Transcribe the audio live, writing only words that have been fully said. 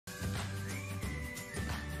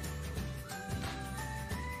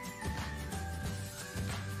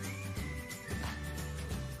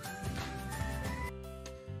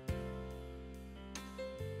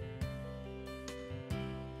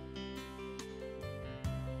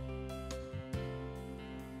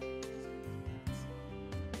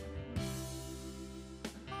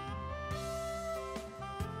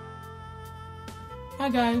Hi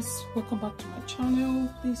guys, welcome back to my channel.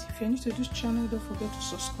 Please, if you're new to this channel, don't forget to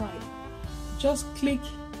subscribe. Just click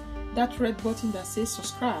that red button that says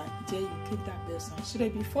subscribe. There you click that bell sign so that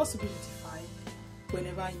you'll be first to be notified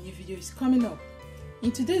whenever a new video is coming up.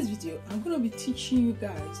 In today's video, I'm going to be teaching you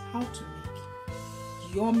guys how to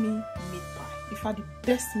make yummy meat pie. In fact, the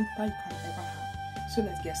best meat pie you can ever have. So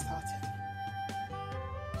let's get started.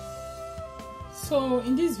 So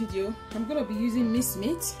in this video, I'm going to be using minced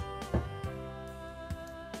meat.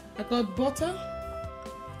 I got butter,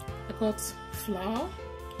 I got flour.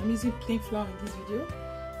 I'm using plain flour in this video.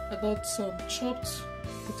 I got some chopped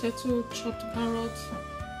potato, chopped carrot,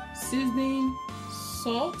 seasoning,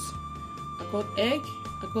 salt. I got egg,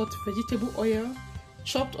 I got vegetable oil,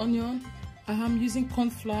 chopped onion. I am using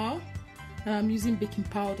corn flour, and I'm using baking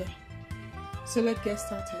powder. So let's get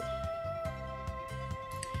started.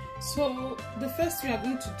 So the first thing we are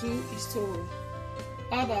going to do is to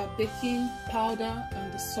add our baking powder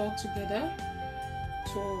and the salt together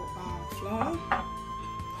to our flour.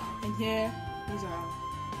 And here is our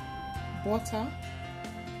butter.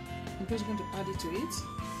 I'm just going to add it to it.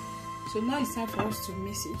 So now it's time for us to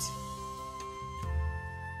mix it.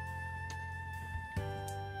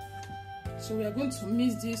 So we are going to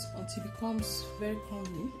mix this until it becomes very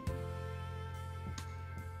crumbly.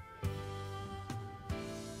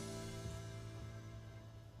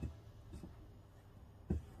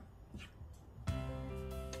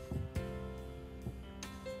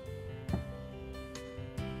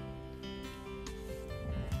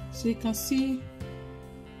 So you can see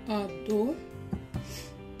our dough.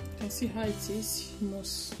 You can see how it is. You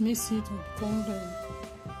must mix it and become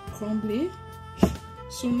crumbly.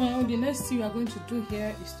 So now the next thing we are going to do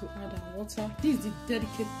here is to add our water. This is the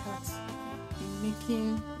delicate part in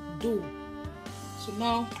making dough. So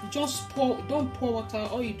now you just don't pour water.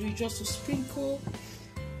 All you do is just to sprinkle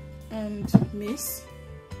and mix.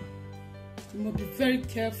 You must be very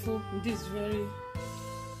careful in this very,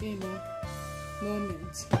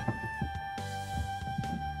 moment.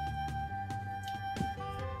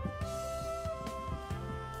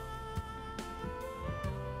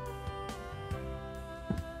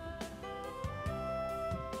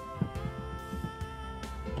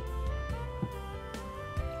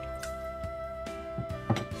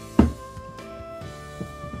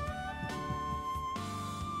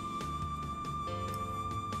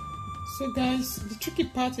 So guys, the tricky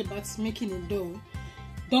part about making a dough,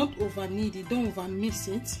 don't over knead it, don't over mix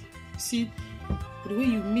it. See, the way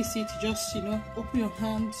you mix it, just open your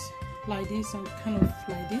hands like this and kind of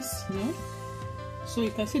like this, So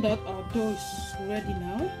you can see that our dough is ready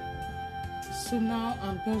now. So now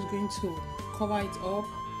I'm just going to cover it up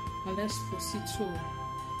and let's proceed to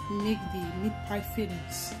make the meat pie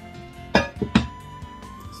fillings.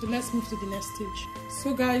 So let's move to the next stage.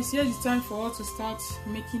 So guys, here is time for us to start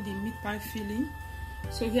making the meat pie filling.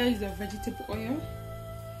 So here is the vegetable oil.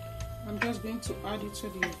 I'm just going to add it to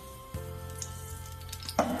the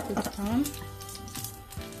pan.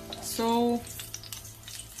 So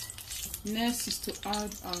next is to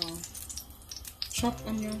add our chopped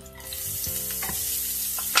onion.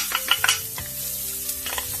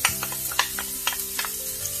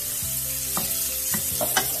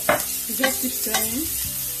 Just keep stirring.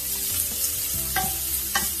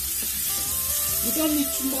 You don't need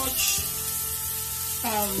too much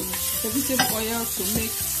vegetable oil to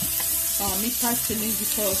make meat pie filling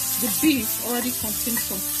because the beef already contains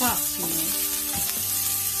some fat,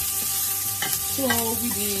 So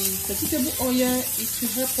with the vegetable oil, it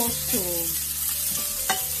will help us to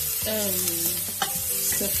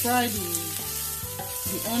stir fry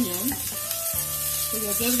the onion. So we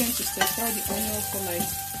are just going to stir fry the onion for like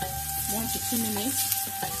 1 to 2 minutes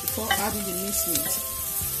before adding the minced meat.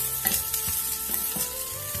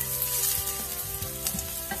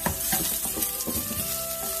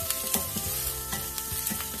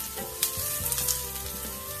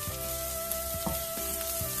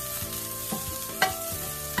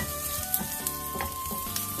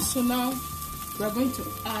 So now we are going to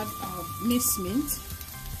add our minced meat.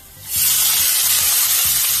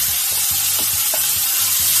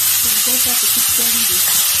 So we just have to keep stirring this.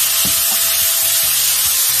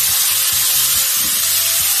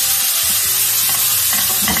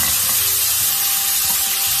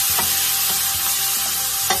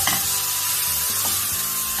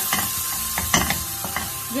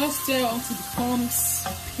 Just stir until it becomes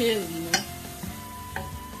pale,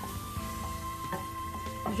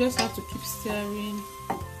 You just have to keep stirring.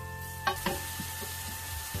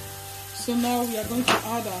 So now we are going to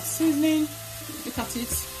add our seasoning. Look at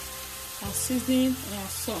it. Our seasoning and our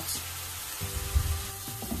salt.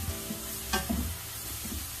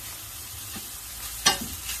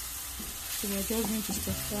 we're just going to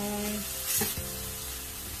stir fry.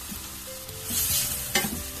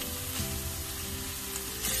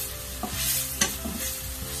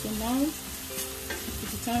 So now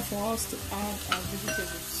it's time for us to add our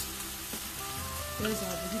vegetables. There's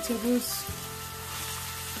our vegetables.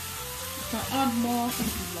 You can add more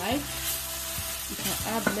if you like. You can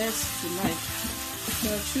add less if you like.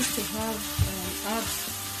 So I choose to add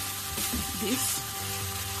this.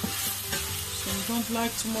 Some don't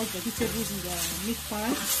like too much vegetables in their meat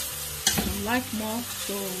pie. Some like more.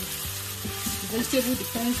 So the vegetable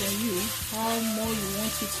depends on you, how more you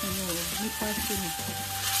want it in your meat pie filling.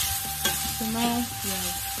 So now we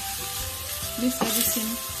have mixed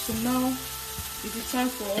everything. So now it is time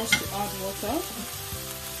for us to add water.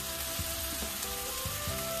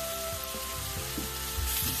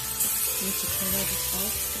 Need to cover this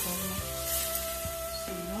up.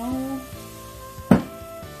 So now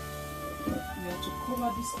we have to cover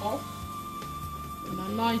this up and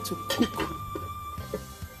allow it to cook.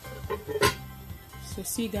 So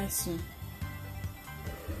see you guys soon.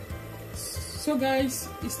 So guys,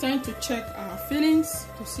 it's time to check our fillings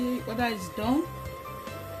to see whether it's done.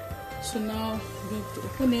 So now I'm going to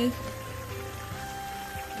open it.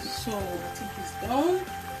 So I think it's done.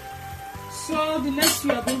 So the next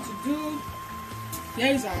we are going to do,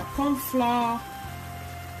 here is our corn flour.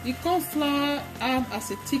 The corn flour acts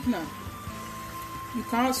as a thickener. You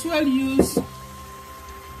can as well use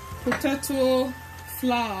potato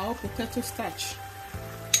flour or potato starch.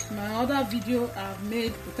 In my other video I've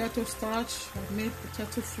made potato starch, I've made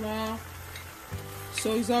potato flour,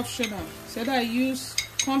 so it's optional. So that I use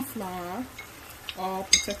corn flour or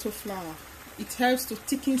potato flour. It helps to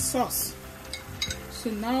thicken sauce. So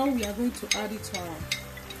now we are going to add it to our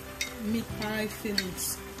meat pie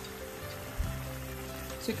fillings.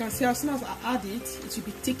 So you can see as soon as I add it, it will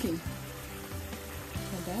be thickened.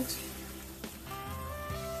 Like that.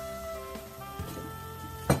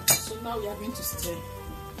 So now we are going to stir.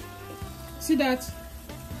 See that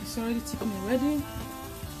it's already thickened already.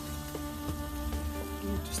 We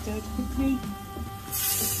need to stir it quickly.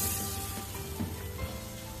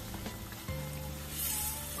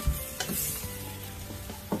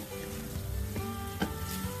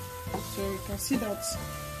 So you can see that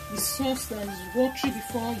the sauce that is watery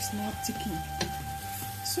before is now thickening.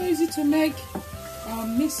 So easy to make. Our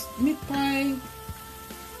meat pie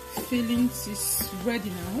fillings is ready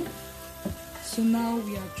now. So now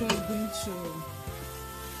we are just going to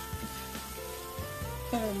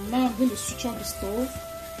now I'm going to switch on the stove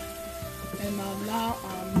and allow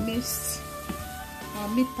our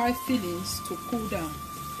meat pie fillings to cool down.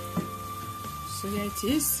 So here it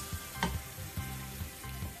is.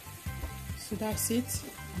 So that's it.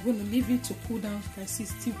 I'm going to leave it to cool down. You can see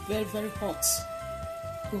it's still very, very hot.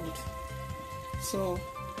 Good. So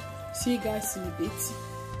see you guys in a bit.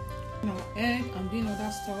 Our egg, I'm doing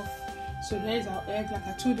other stuff. So there is our egg. Like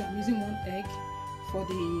I told you, I'm using one egg for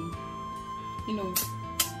the,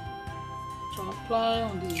 to apply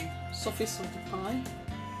on the surface of the pie.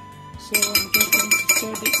 So I'm just going to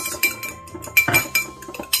stir this.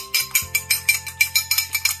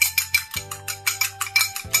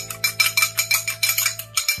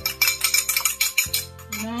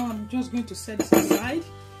 Now I'm just going to set this aside.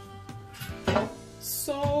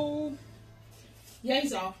 So here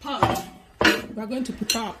is our pan. We are going to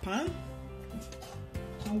prepare our pan.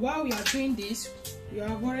 And while we are doing this, you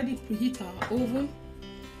have already preheated our oven.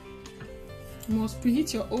 You must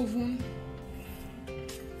preheat your oven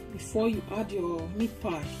before you add your meat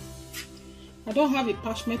pie. I don't have a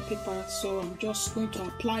parchment paper, so I'm just going to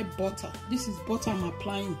apply butter. This is butter I'm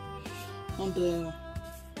applying on the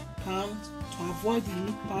pan to avoid the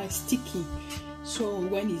meat pie sticking. So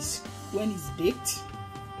when it's baked,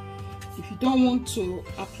 if you don't want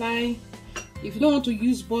to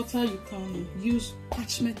use butter, you can use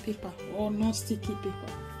parchment paper or non-sticky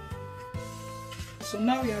paper. So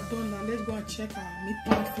now we are done. Now let's go and check our meat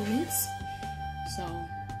pie fillings.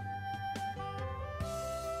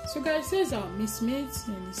 So guys, here's our minced meat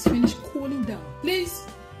and it's finished cooling down. Please,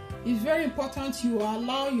 it's very important you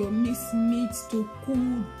allow your minced meat to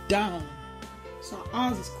cool down. So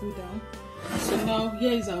ours is cooled down. So now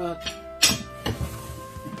here is our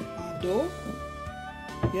dough.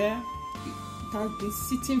 Yeah, it has been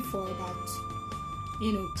sitting for about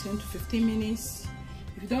 10 to 15 minutes.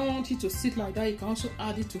 If you don't want it to sit like that, you can also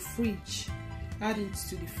add it to the fridge.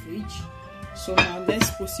 So now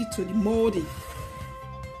let's proceed to the molding.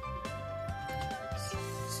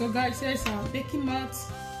 So guys, here's our baking mat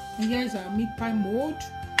and here's our meat pie mold.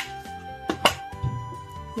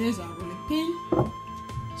 Here's our rolling pin.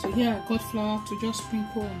 So here I got flour to just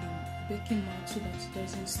sprinkle on the baking mat so that it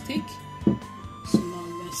doesn't stick.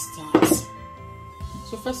 let's start.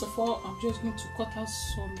 So first of all, I'm just going to cut out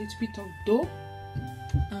some little bit of dough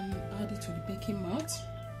and add it to the baking mat.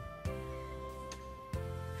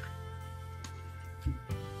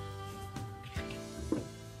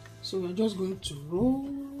 So we're just going to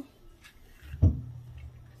roll.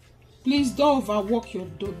 Please don't overwork your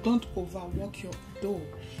dough. Don't overwork your dough.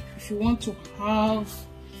 If you want to have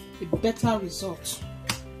a better result,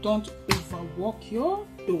 don't overwork your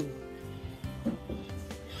dough.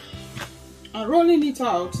 And rolling it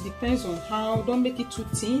out depends on how. Don't make it too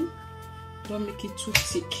thin, don't make it too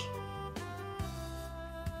thick.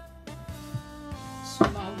 So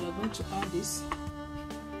now we are going to add this.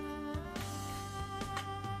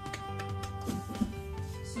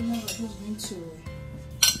 So now we're just going to,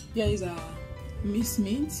 here is our minced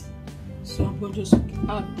meat. So I'm going to just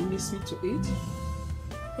add the minced meat to it.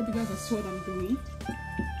 Hope you guys can see what I'm doing.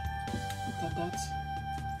 Look at that.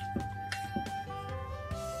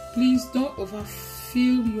 Please don't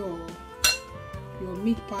overfill your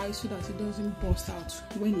meat pie so that it doesn't burst out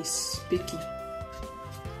when it's baking.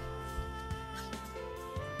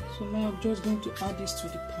 So now I'm just going to add this to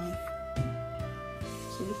the pan.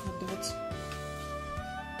 So look at that.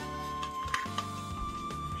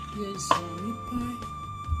 Here is our meat pie.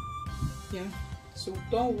 Yeah, so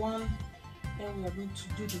done one, and we are going to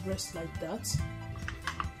do the rest like that.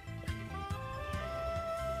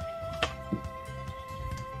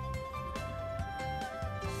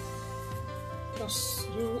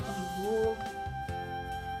 Just do and roll.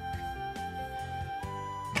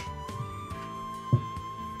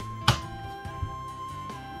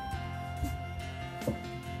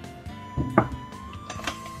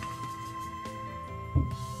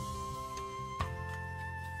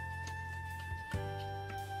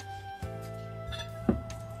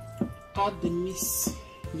 Add the minced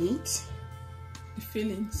meat, the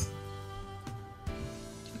fillings.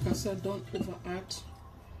 Like I said, don't over add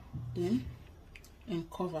them, and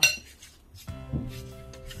cover.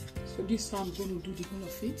 So this time I'm going to do the whole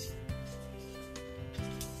of it.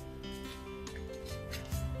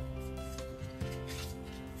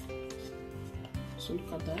 So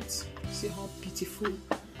look at that. See how beautiful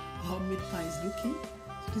our meat pie is looking.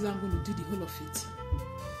 So this I'm going to do the whole of it.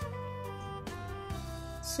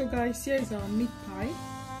 So guys, here is our meat pie. You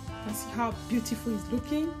can see how beautiful it's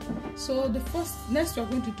looking. So the next we're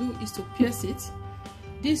going to do is to pierce it.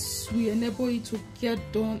 This will enable it to get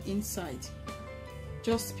done inside.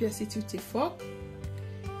 Just pierce it with a fork.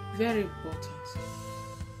 Very important. So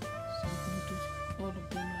I'm going to do all of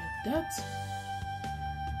them like that.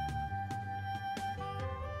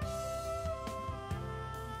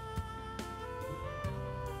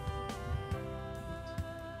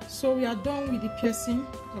 So we are done with the piercing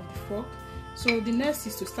of the fork. So the next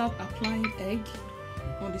is to start applying egg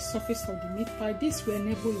on the surface of the meat pie. This will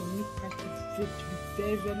enable your meat pie to be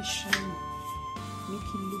very, very shiny. Make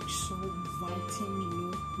it look so inviting, you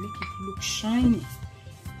know, make it look shiny.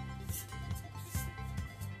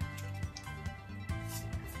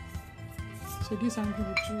 So this I'm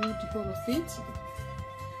going to do the whole of it.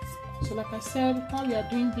 So like I said, while we are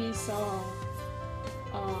doing this, our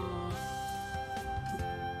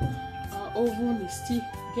oven is still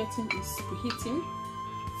preheating.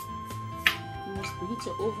 You must preheat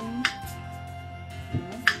your oven.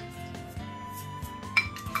 Yeah.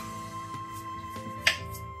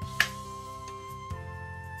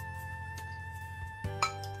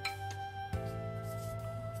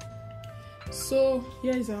 So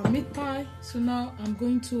here is our meat pie. So now I'm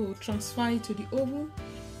going to transfer it to the oven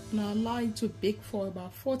and I'll allow it to bake for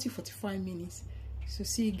about 40-45 minutes. So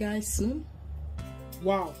see you guys soon.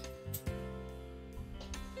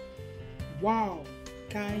 Wow,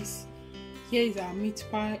 guys, here is our meat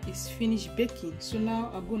pie. It's finished baking. So now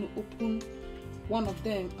I'm going to open one of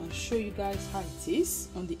them and show you guys how it is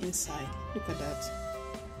on the inside. Look at that.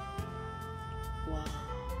 Wow,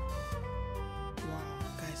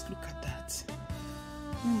 guys, look at that.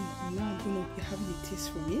 And now I'm going to be having a taste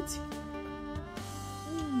from it.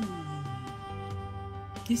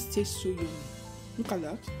 This tastes so yummy. Look at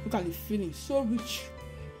that. Look at the feeling, so rich.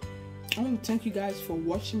 I want to thank you guys for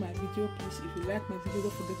watching my video. Please, if you like my video,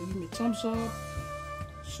 don't forget to give me a thumbs up,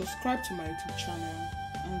 subscribe to my YouTube channel,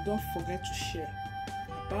 and don't forget to share.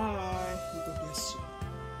 Bye.